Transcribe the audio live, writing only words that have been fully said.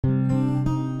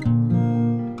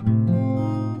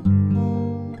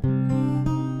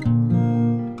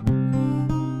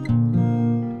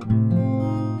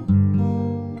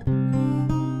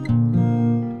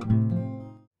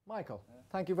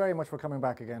thank you very much for coming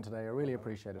back again today. I really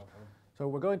appreciate it. So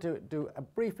we're going to do a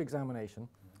brief examination,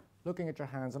 looking at your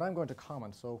hands, and I'm going to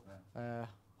comment. So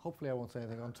hopefully I won't say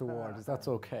anything untoward, if that's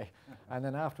okay. And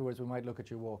then afterwards we might look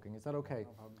at you walking. Is that okay?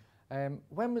 No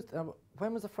problem.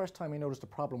 When was the first time you noticed a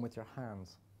problem with your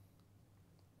hands?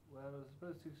 Well, it was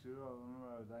about 6 years ago. I remember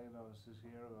I was diagnosed 6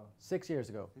 years ago. 6 years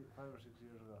ago? 5 or 6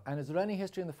 years ago. And is there any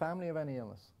history in the family of any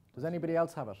illness? Does anybody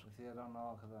else have it? See, I don't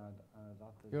know because I'm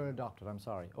adopted. You're adopted, I'm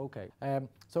sorry. Okay.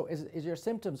 So is your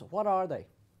symptoms, what are they?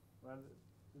 Well,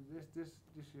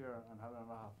 this year I'm having a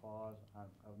lot of falls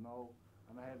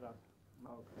and I had that, I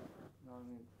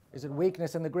mean, Is it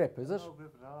weakness in the grip, is it? No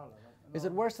grip at all. Is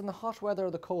it worse in the hot weather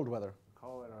or the cold weather?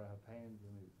 Cold weather, I have pain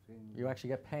in the fingers. You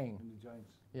actually get pain? In the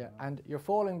joints. Yeah, and you're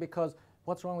falling because,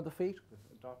 what's wrong with the feet?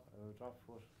 A drop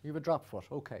foot. You have a drop foot,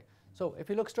 okay. So if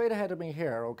you look straight ahead of me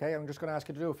here, okay, I'm just going to ask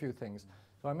you to do a few things.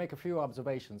 So I make a few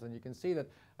observations, and you can see that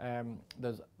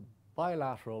there's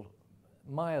bilateral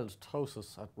mild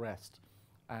ptosis at rest,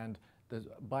 and there's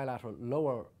bilateral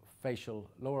lower facial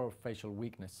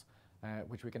weakness,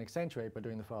 which we can accentuate by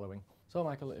doing the following. So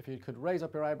Michael, if you could raise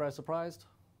up your eyebrows surprised,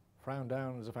 frown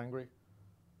down as if angry.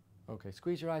 Okay,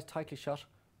 squeeze your eyes tightly shut,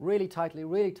 really tightly,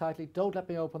 don't let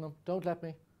me open them, don't let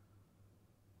me.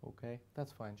 Okay,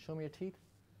 that's fine. Show me your teeth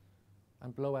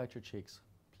and blow out your cheeks,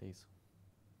 please.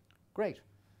 Great.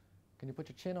 Can you put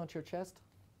your chin onto your chest?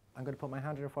 I'm going to put my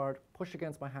hand on your forehead. Push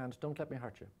against my hand. Don't let me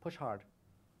hurt you. Push hard.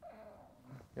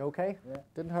 You okay? Yeah.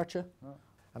 Didn't hurt you? No.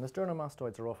 And the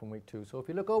sternocleidomastoids are often weak too. So if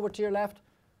you look over to your left,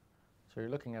 so you're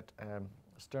looking at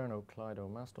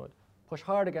sternocleidomastoid. Push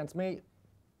hard against me.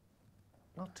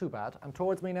 Not too bad. And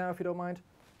towards me now, if you don't mind.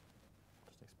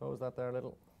 Just expose that there a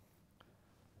little.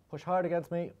 Push hard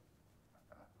against me.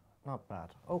 Not bad.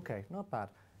 Okay, not bad.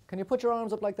 Can you put your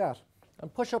arms up like that?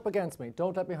 And push up against me.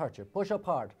 Don't let me hurt you. Push up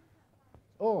hard.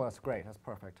 Oh, that's great. That's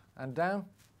perfect. And down.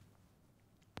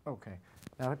 Okay.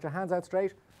 Now put your hands out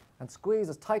straight and squeeze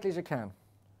as tightly as you can.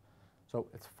 So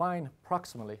it's fine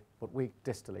proximally, but weak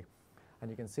distally.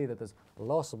 And you can see that there's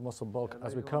loss of muscle bulk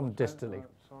as we come distally.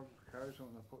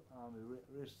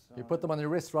 You put them on your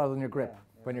wrists rather than your grip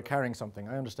when you're carrying something.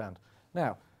 I understand.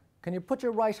 Now, can you put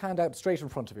your right hand out straight in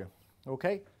front of you?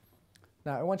 Okay?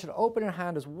 Now, I want you to open your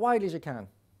hand as widely as you can.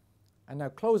 And now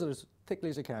close it as thickly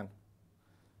as you can.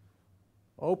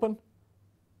 Open,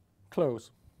 close.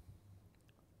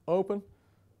 Open,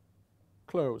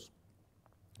 close.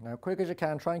 Now, quick as you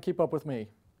can, try and keep up with me.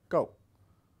 Go.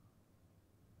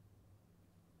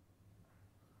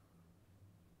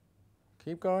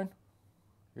 Keep going.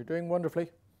 You're doing wonderfully.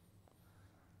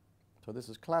 So this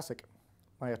is classic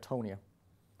myotonia,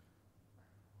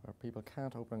 where people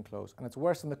can't open and close. And it's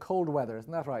worse in the cold weather,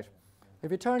 isn't that right?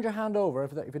 If you turned your hand over,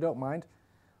 if you don't mind,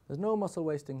 there's no muscle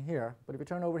wasting here, but if you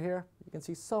turn over here, you can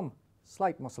see some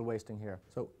slight muscle wasting here.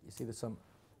 So you see there's some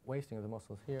wasting of the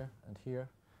muscles here, and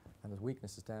there's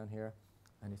weaknesses down here,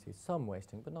 and you see some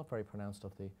wasting, but not very pronounced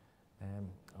of the,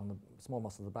 on the small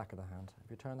muscle at the back of the hand.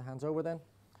 If you turn the hands over then,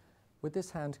 with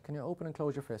this hand, can you open and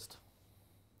close your fist?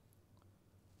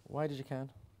 Wide as you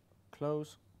can.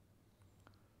 Close.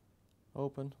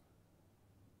 Open.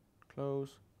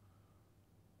 Close.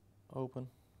 Open.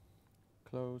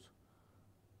 Close.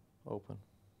 Open.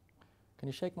 Can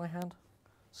you shake my hand?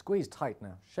 Squeeze tight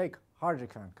now. Shake hard as you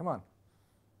can. Come on.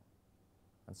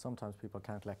 And sometimes people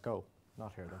can't let go.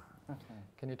 Not here though.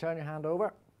 Can you turn your hand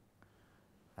over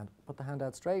and put the hand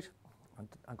out straight? And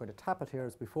I'm going to tap it here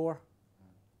as before.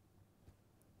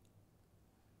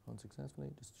 Unsuccessfully.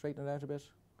 Just straighten it out a bit.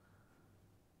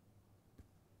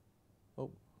 Oh,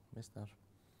 missed that.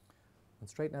 And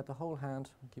straighten out the whole hand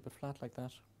and keep it flat like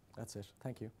that. That's it.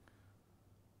 Thank you.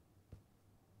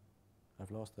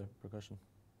 I've lost the percussion.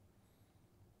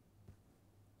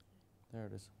 There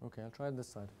it is. Okay, I'll try this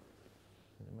side.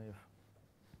 It may have.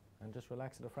 And just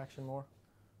relax it a fraction more.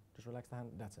 Just relax the hand.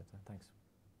 That's it. Thanks.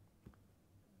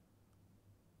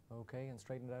 Okay, and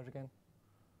straighten it out again.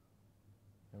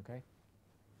 Okay.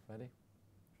 Ready?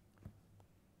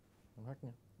 I'm hurting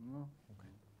you? No. Okay.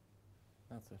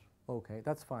 That's it. Okay,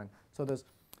 that's fine. So there's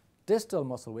distal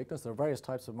muscle weakness. There are various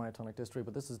types of myotonic dystrophy,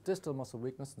 but this is distal muscle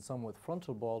weakness in some with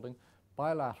frontal balding,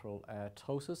 bilateral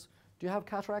ptosis. Do you have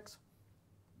cataracts?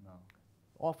 No.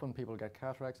 Often people get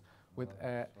cataracts with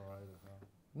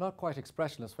not quite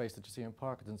expressionless face that you see in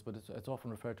Parkinson's, but it's often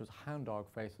referred to as hand dog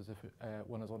face, as if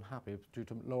one is unhappy due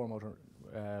to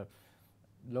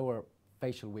lower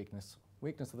facial weakness.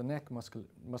 Weakness of the neck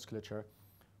musculature,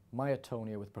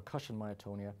 myotonia with percussion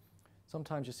myotonia.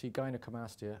 Sometimes you see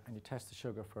gynecomastia and you test the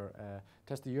sugar for,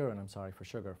 test the urine, I'm sorry, for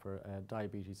sugar for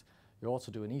diabetes. You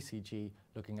also do an ECG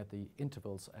looking at the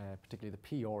intervals, particularly the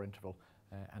PR interval,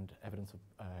 and evidence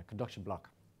of conduction block.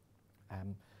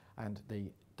 And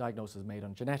the diagnosis is made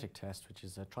on genetic test, which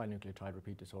is a trinucleotide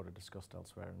repeat disorder discussed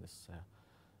elsewhere in this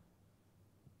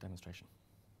demonstration.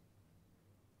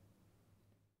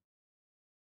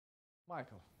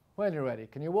 Michael, when you're ready,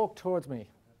 can you walk towards me,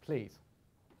 please?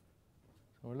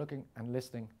 So we're looking and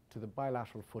listening to the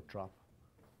bilateral foot drop.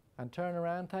 And turn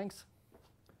around, thanks.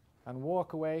 And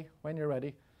walk away when you're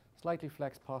ready. Slightly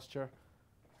flexed posture.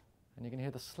 And you can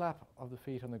hear the slap of the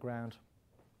feet on the ground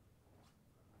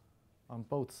on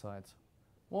both sides.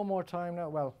 One more time now.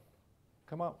 Well,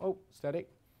 come on. Oh, steady.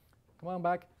 Come on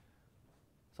back.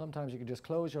 Sometimes you can just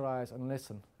close your eyes and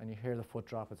listen, and you hear the foot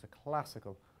drop. It's a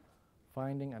classical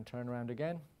finding, and turn around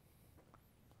again.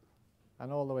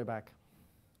 And all the way back.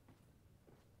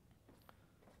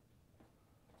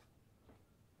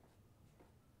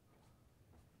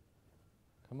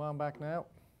 Come on back now.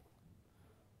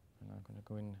 And I'm going to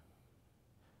go in.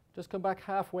 Just come back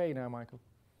halfway now, Michael.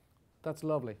 That's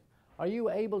lovely. Are you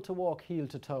able to walk heel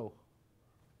to toe?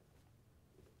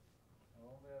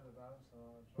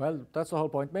 Well, that's the whole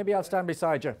point. Maybe I'll stand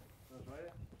beside you.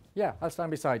 Yeah, I'll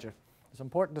stand beside you. It's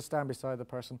important to stand beside the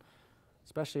person,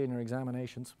 especially in your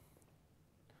examinations.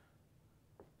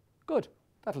 Good.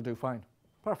 That'll do fine.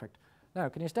 Perfect. Now,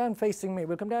 can you stand facing me?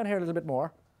 We'll come down here a little bit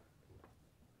more.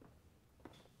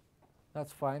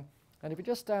 That's fine. And if you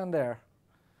just stand there.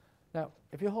 Now,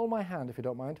 if you hold my hand, if you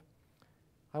don't mind,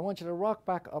 I want you to rock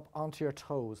back up onto your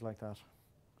toes like that.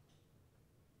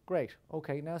 Great.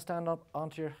 Okay, now stand up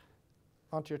onto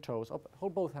your toes. Up,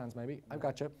 hold both hands maybe. I've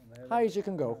got you. High as you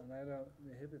can go.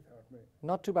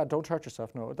 Not too bad. Don't hurt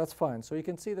yourself. No, that's fine. So you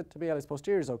can see that the tibialis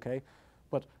posterior is okay.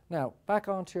 But now, back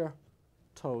onto your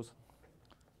toes.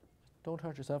 Don't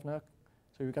hurt yourself now.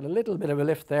 So you've got a little bit of a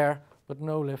lift there, but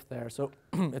no lift there. So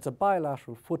it's a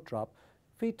bilateral foot drop.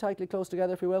 Feet tightly close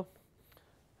together, if you will.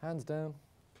 Hands down.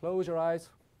 Close your eyes.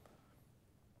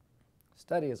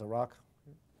 Steady as a rock.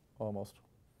 Almost.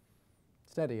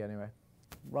 Steady anyway.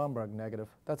 Romberg negative.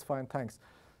 That's fine, thanks.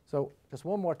 So just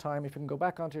one more time, if you can go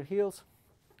back onto your heels.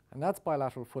 And that's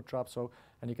bilateral foot drop. So,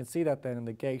 and you can see that then in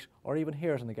the gait, or even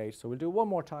hear it in the gait. So we'll do one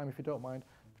more time if you don't mind.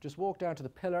 Just walk down to the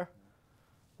pillar.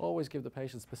 Always give the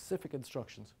patient specific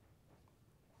instructions.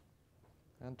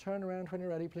 And turn around when you're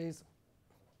ready, please.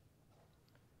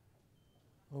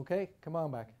 Okay, come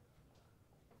on back.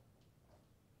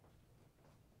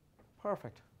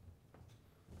 Perfect.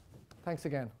 Thanks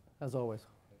again, as always.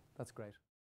 That's great.